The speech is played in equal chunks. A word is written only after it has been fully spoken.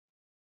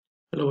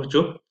Hello,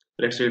 Joe.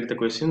 Let's read the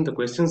question. The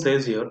question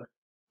says here,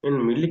 in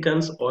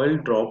Millikan's oil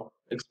drop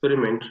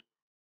experiment,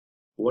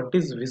 what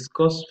is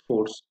viscous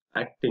force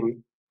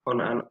acting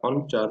on an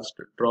uncharged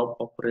drop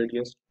of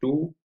radius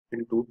 2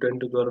 into 10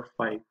 to the power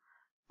 5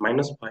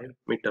 minus 5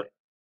 meter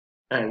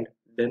and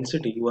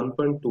density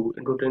 1.2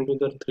 into 10 to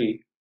the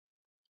 3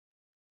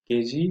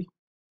 kg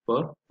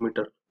per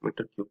meter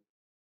cube?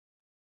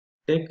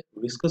 Take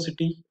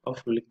viscosity of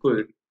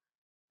liquid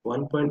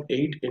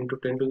 1.8 into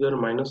 10 to the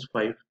minus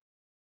 5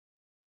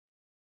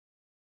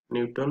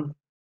 Newton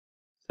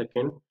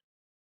second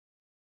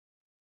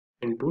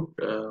into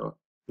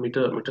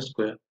meter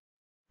square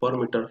per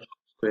meter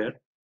square.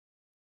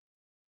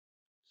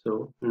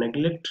 So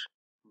neglect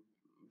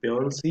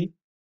buoyancy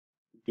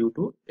due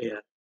to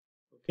air.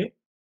 Okay.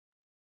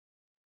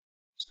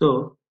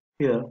 So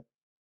here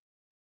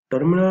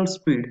terminal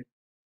speed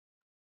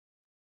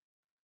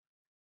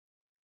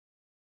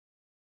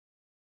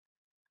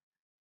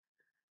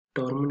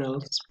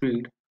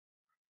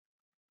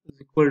is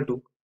equal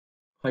to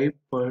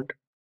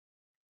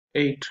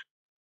 5.8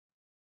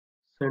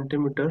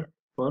 centimeter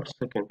per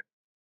second.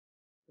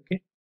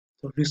 Okay.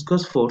 So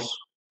viscous force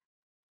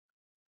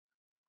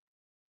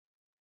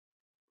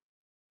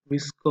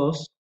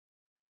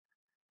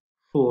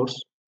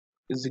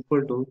is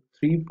equal to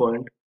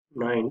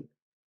 3.9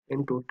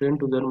 into 10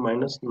 to the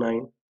minus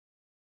 9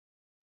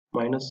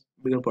 minus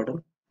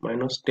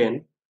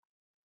 10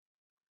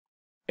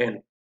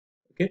 n.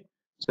 Okay.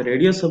 So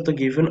radius of the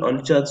given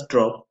uncharged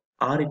drop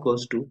r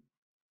equals to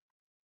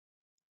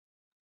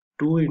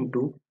 2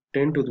 into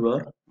 10 to the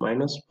power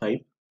minus 5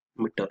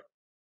 meter.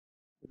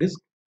 It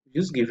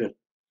is given.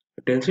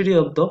 The density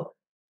of the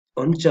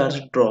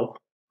uncharged drop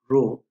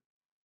rho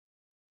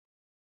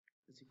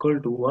is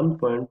equal to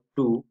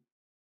 1.2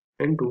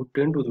 into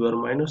 10 to the power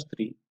minus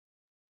 3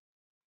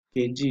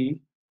 kg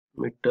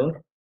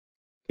meter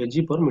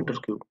kg per meter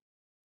cube.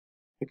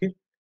 Okay.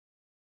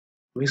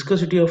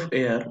 Viscosity of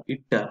air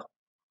eta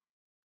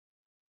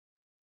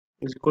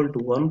is equal to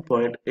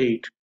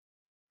 1.8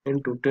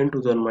 into 10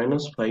 to the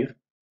minus 5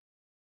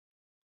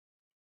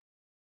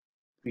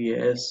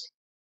 VAS,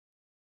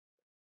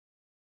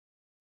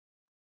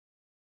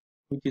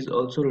 which is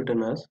also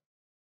written as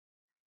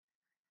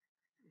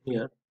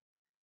here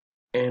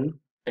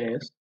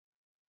NS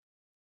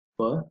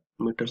per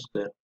meter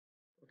square.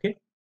 Okay.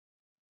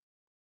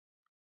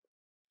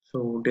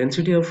 So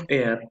density of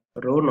air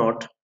rho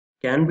naught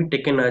can be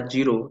taken as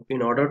 0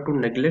 in order to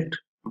neglect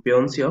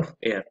buoyancy of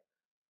air.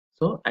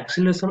 So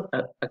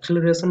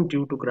acceleration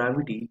due to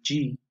gravity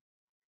g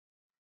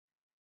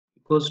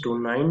equals to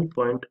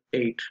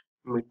 9.8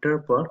 meter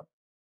per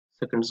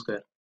second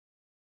square.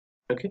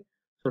 Okay.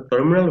 So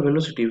terminal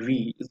velocity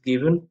v is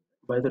given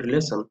by the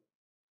relation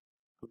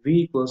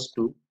v equals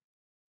to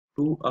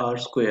 2r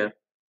square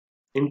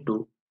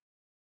into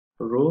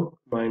rho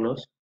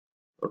minus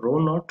rho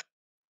naught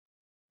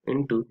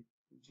into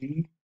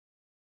g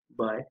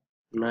by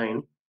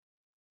 9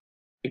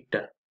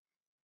 eta.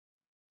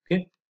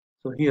 Okay.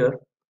 So here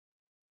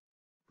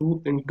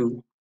 2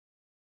 into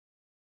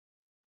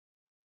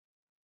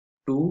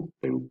 2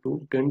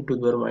 into 10 to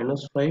the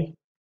minus 5 to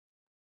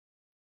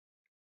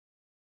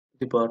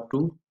the power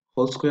 2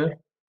 whole square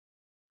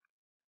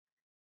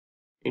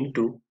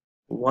into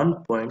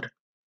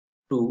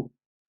 1.2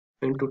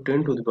 into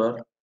 10 to the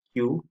power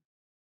q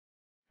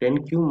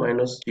 10q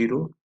minus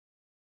 0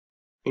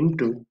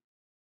 into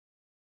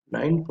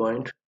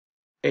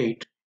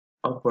 9.8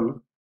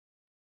 upon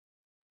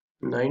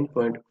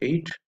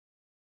 9.8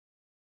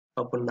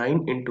 upon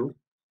 9 into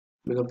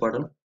bigger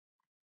pardon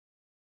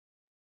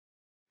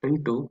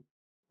into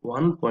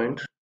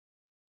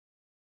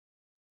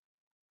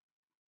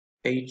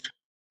 1.8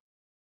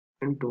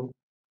 into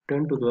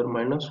 10 to the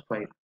minus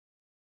 5.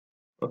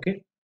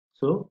 Okay,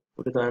 so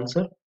what is the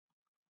answer?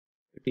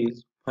 It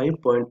is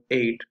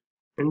 5.8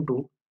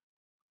 into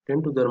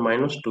 10 to the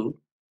minus 2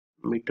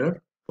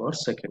 meter per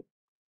second,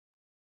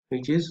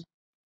 which is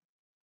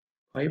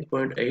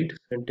 5.8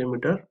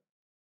 centimeter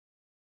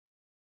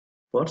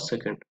per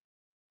second.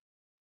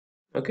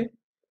 Okay,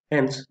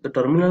 hence the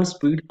terminal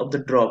speed of the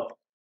drop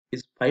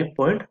is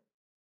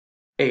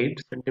 5.8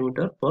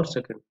 centimeter per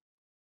second.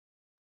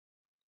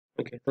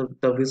 Okay, so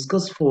the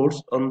viscous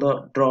force on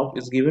the drop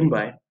is given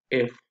by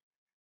F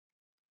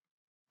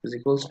is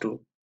equals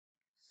to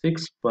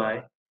 6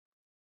 by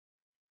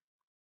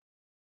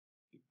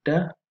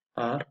eta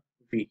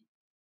RV,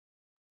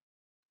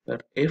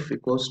 where F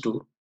equals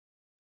to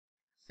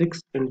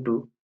 6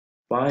 into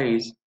pi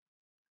is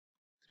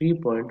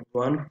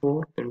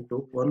 3.14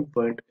 into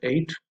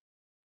 1.8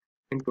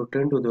 into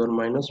 10 to the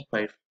minus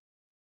 5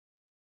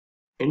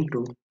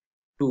 into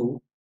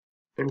 2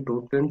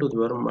 into 10 to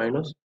the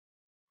minus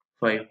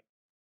 5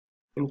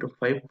 into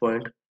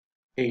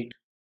 5.8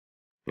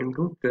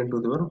 into 10 to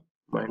the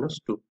minus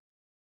 2.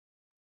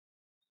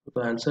 So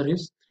the answer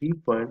is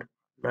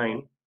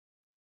 3.9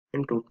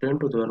 into 10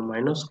 to the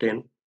minus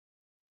 10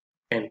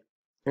 n.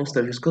 Hence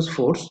the viscous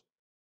force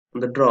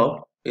on the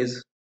drop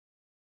is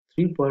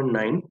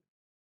 3.9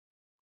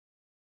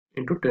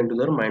 into 10 to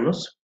the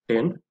minus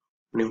 10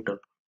 Newton.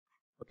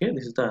 Okay,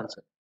 this is the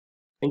answer.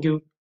 Thank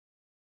you.